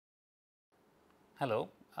Hello.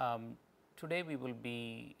 Today we will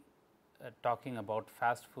be talking about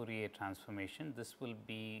fast Fourier transformation. This will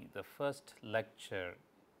be the first lecture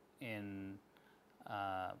in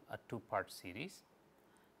a two-part series.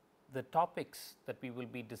 The topics that we will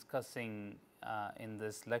be discussing in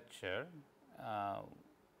this lecture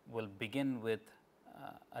will begin with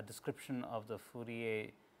a description of the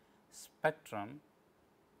Fourier spectrum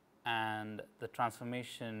and the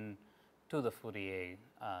transformation to the Fourier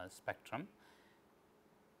spectrum.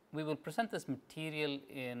 We will present this material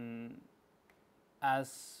in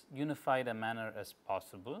as unified a manner as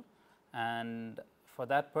possible, and for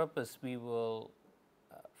that purpose we will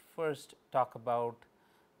first talk about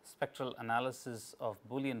spectral analysis of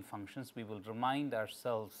Boolean functions. We will remind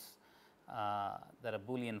ourselves that a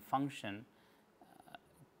Boolean function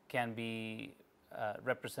can be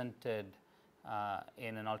represented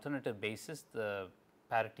in an alternative basis, the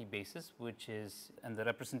parity basis, which is, and the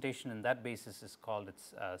representation in that basis is called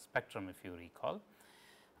its spectrum, if you recall.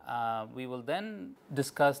 We will then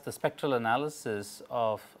discuss the spectral analysis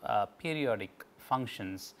of periodic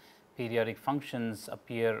functions. Periodic functions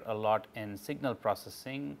appear a lot in signal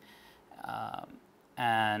processing,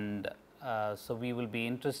 so we will be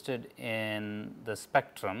interested in the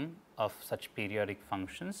spectrum of such periodic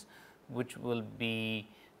functions, which will be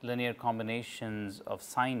linear combinations of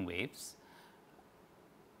sine waves,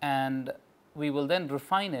 and we will then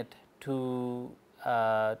refine it to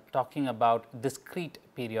talking about discrete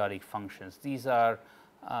periodic functions. These are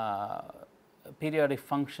periodic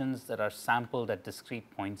functions that are sampled at discrete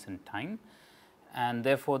points in time, and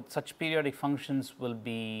therefore, such periodic functions will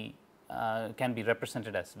be can be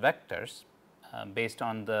represented as vectors based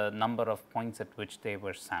on the number of points at which they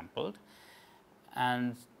were sampled,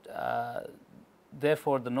 and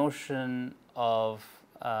therefore, the notion of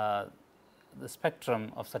the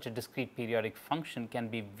spectrum of such a discrete periodic function can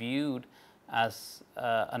be viewed as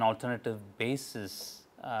an alternative basis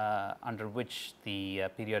under which the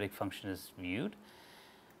periodic function is viewed.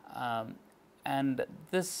 And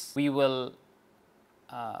this we will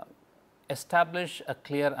establish a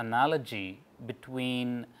clear analogy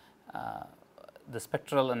between the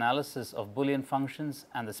spectral analysis of Boolean functions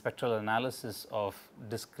and the spectral analysis of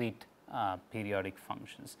discrete periodic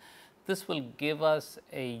functions. This will give us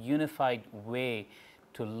a unified way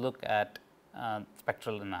to look at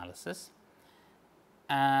spectral analysis.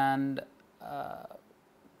 And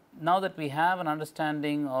now that we have an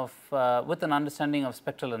understanding of, with an understanding of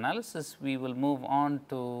spectral analysis, we will move on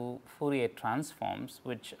to Fourier transforms,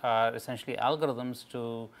 which are essentially algorithms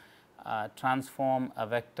to transform a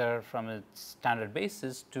vector from its standard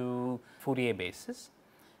basis to Fourier basis.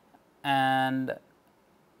 And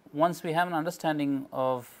once we have an understanding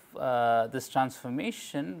of this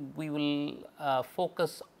transformation, we will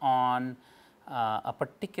focus on a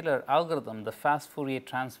particular algorithm, the fast Fourier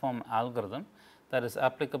transform algorithm, that is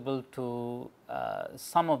applicable to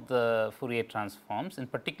some of the Fourier transforms. In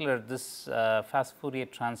particular, this fast Fourier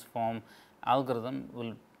transform algorithm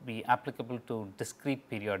will be applicable to discrete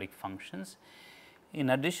periodic functions. In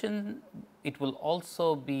addition, it will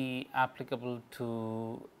also be applicable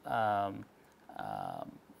to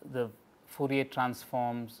the Fourier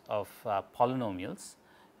transforms of polynomials.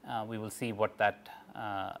 We will see what that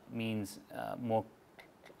means more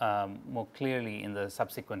clearly in the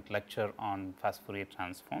subsequent lecture on fast Fourier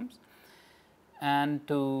transforms. And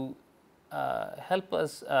to help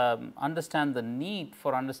us understand the need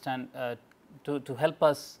for to help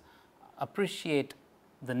us appreciate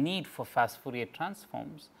the need for fast Fourier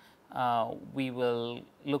transforms, we will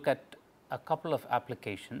look at a couple of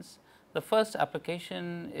applications. The first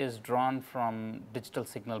application is drawn from digital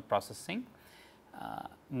signal processing.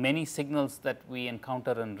 Many signals that we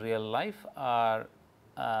encounter in real life are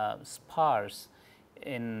sparse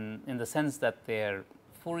in the sense that their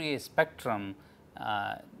Fourier spectrum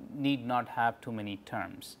need not have too many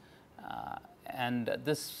terms. And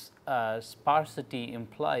this sparsity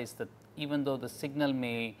implies that even though the signal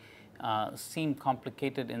may seem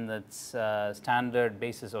complicated in its standard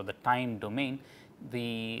basis or the time domain,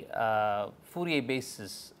 the Fourier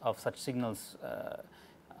basis of such signals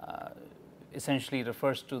essentially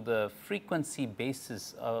refers to the frequency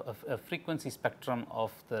basis of a frequency spectrum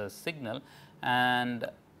of the signal, and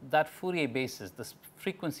that Fourier basis, this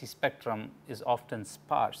frequency spectrum, is often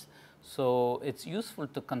sparse. So, it is useful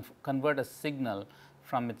to convert a signal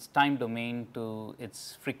from its time domain to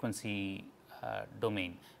its frequency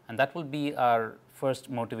domain, and that will be our first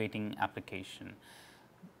motivating application.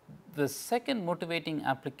 The second motivating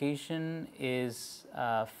application is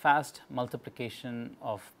fast multiplication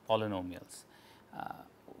of polynomials.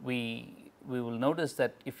 We will notice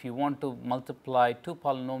that if you want to multiply two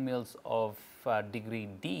polynomials of degree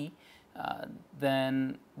d,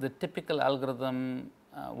 then the typical algorithm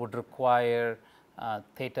would require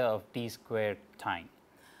theta of d squared time.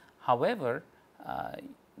 However,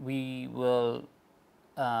 we will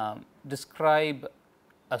describe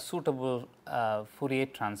a suitable Fourier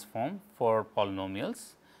transform for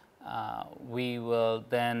polynomials. We will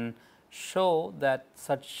then show that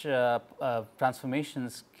such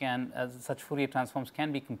transformations can, such Fourier transforms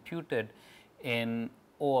can be computed in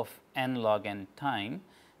O of n log n time,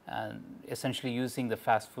 essentially using the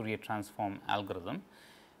fast Fourier transform algorithm.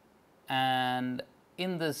 And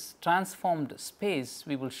in this transformed space,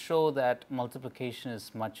 we will show that multiplication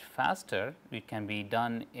is much faster. It can be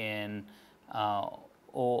done in O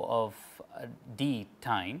of d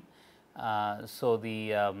time. So,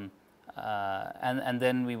 the and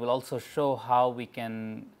then we will also show how we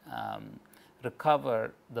can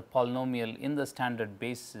recover the polynomial in the standard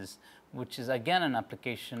basis, which is again an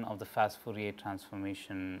application of the fast Fourier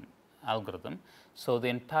transformation algorithm. So, the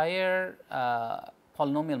entire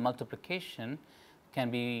polynomial multiplication can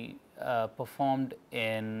be performed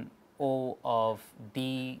in O of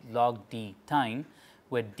d log d time,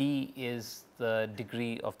 where d is the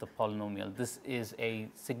degree of the polynomial. This is a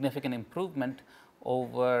significant improvement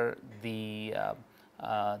over the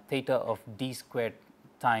theta of d squared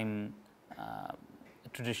time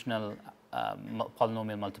traditional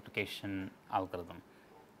polynomial multiplication algorithm.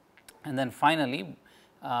 And then finally,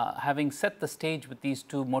 having set the stage with these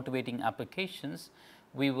two motivating applications,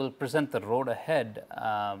 we will present the road ahead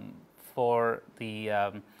for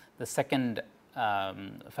the second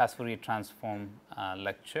fast Fourier transform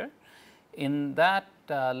lecture. In that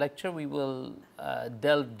lecture, we will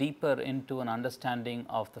delve deeper into an understanding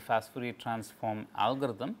of the fast Fourier transform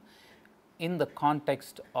algorithm in the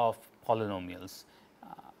context of polynomials.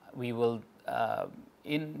 We will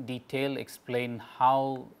in detail explain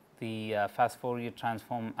how the fast Fourier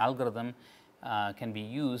transform algorithm can be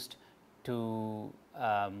used to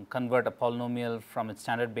convert a polynomial from its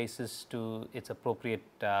standard basis to its appropriate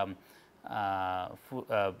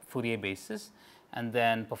Fourier basis, and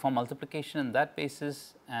then perform multiplication in that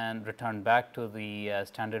basis and return back to the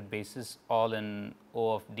standard basis, all in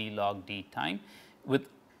O of d log d time, with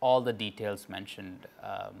all the details mentioned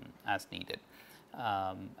as needed.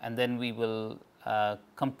 And then we will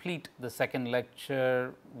complete the second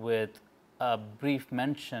lecture with a brief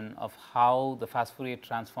mention of how the fast Fourier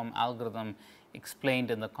transform algorithm explained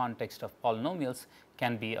in the context of polynomials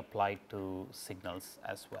can be applied to signals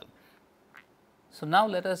as well. So, now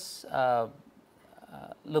let us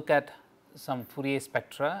look at some Fourier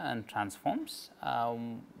spectra and transforms.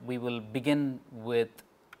 We will begin with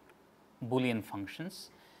Boolean functions,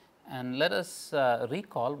 and let us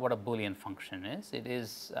recall what a Boolean function is. It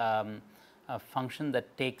is a function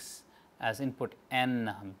that takes as input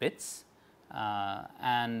n bits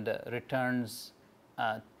and returns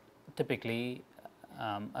typically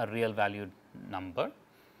a real valued number.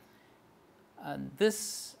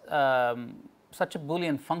 This such a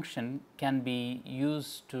Boolean function can be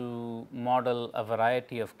used to model a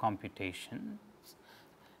variety of computations.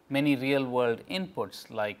 Many real world inputs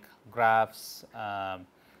like graphs,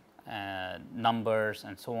 numbers,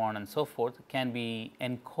 and so on and so forth can be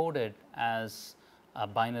encoded as a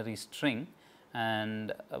binary string,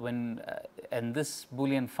 and and this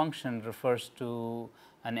Boolean function refers to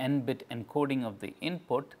an n bit encoding of the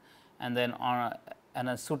input, and then and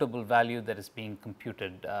a suitable value that is being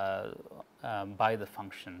computed by the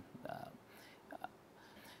function.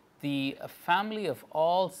 The family of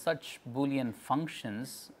all such Boolean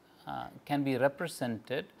functions can be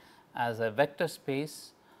represented as a vector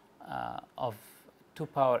space of 2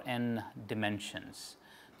 power n dimensions.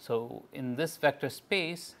 So, in this vector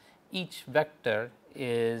space, each vector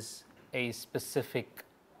is a specific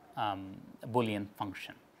Boolean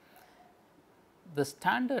function. The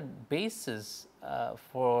standard basis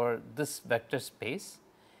for this vector space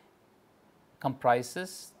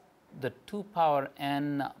comprises the 2 power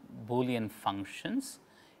n Boolean functions,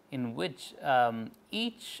 in which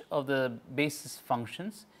each of the basis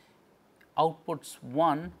functions outputs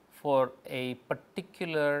 1 for a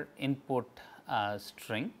particular input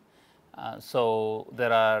string. So,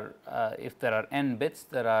 there are if there are n bits,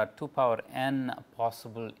 there are 2 power n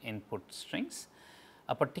possible input strings.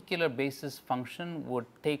 A particular basis function would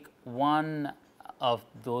take one of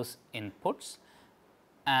those inputs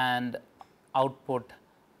and output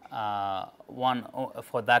 1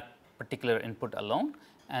 for that particular input alone,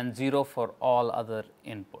 and 0 for all other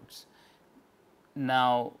inputs.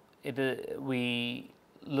 Now, we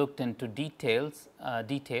looked into detail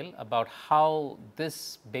about how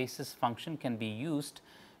this basis function can be used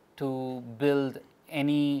to build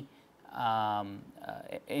any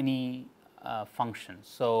any function.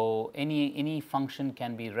 So, any function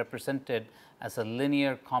can be represented as a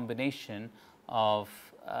linear combination of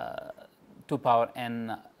 2 power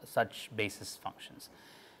n such basis functions.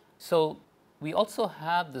 So, we also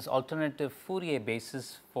have this alternative Fourier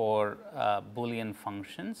basis for Boolean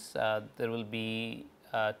functions. There will be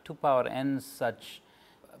 2 power n such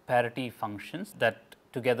parity functions that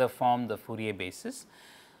together form the Fourier basis.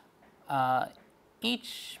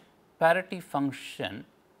 Each parity function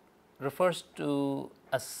refers to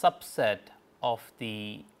a subset of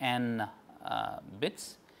the n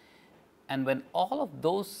bits, and when all of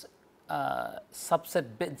those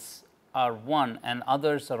subset bits are 1 and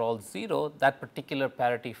others are all 0, that particular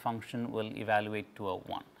parity function will evaluate to a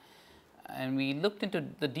 1. And we looked into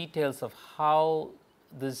the details of how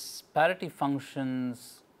these parity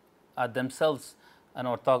functions are themselves an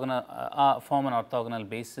orthogonal form an orthogonal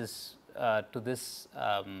basis to this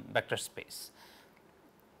vector space.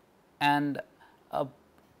 And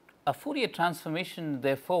a Fourier transformation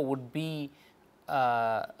therefore would be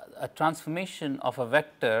a transformation of a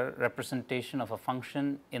vector representation of a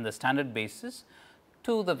function in the standard basis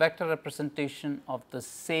to the vector representation of the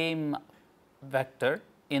same vector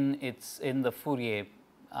in the Fourier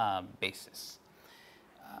basis.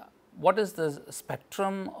 What is the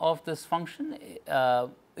spectrum of this function?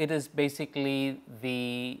 It is basically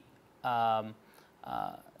the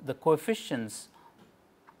coefficients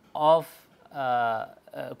of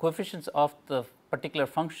the particular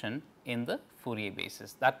function in the Fourier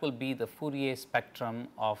basis. That will be the Fourier spectrum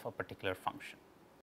of a particular function.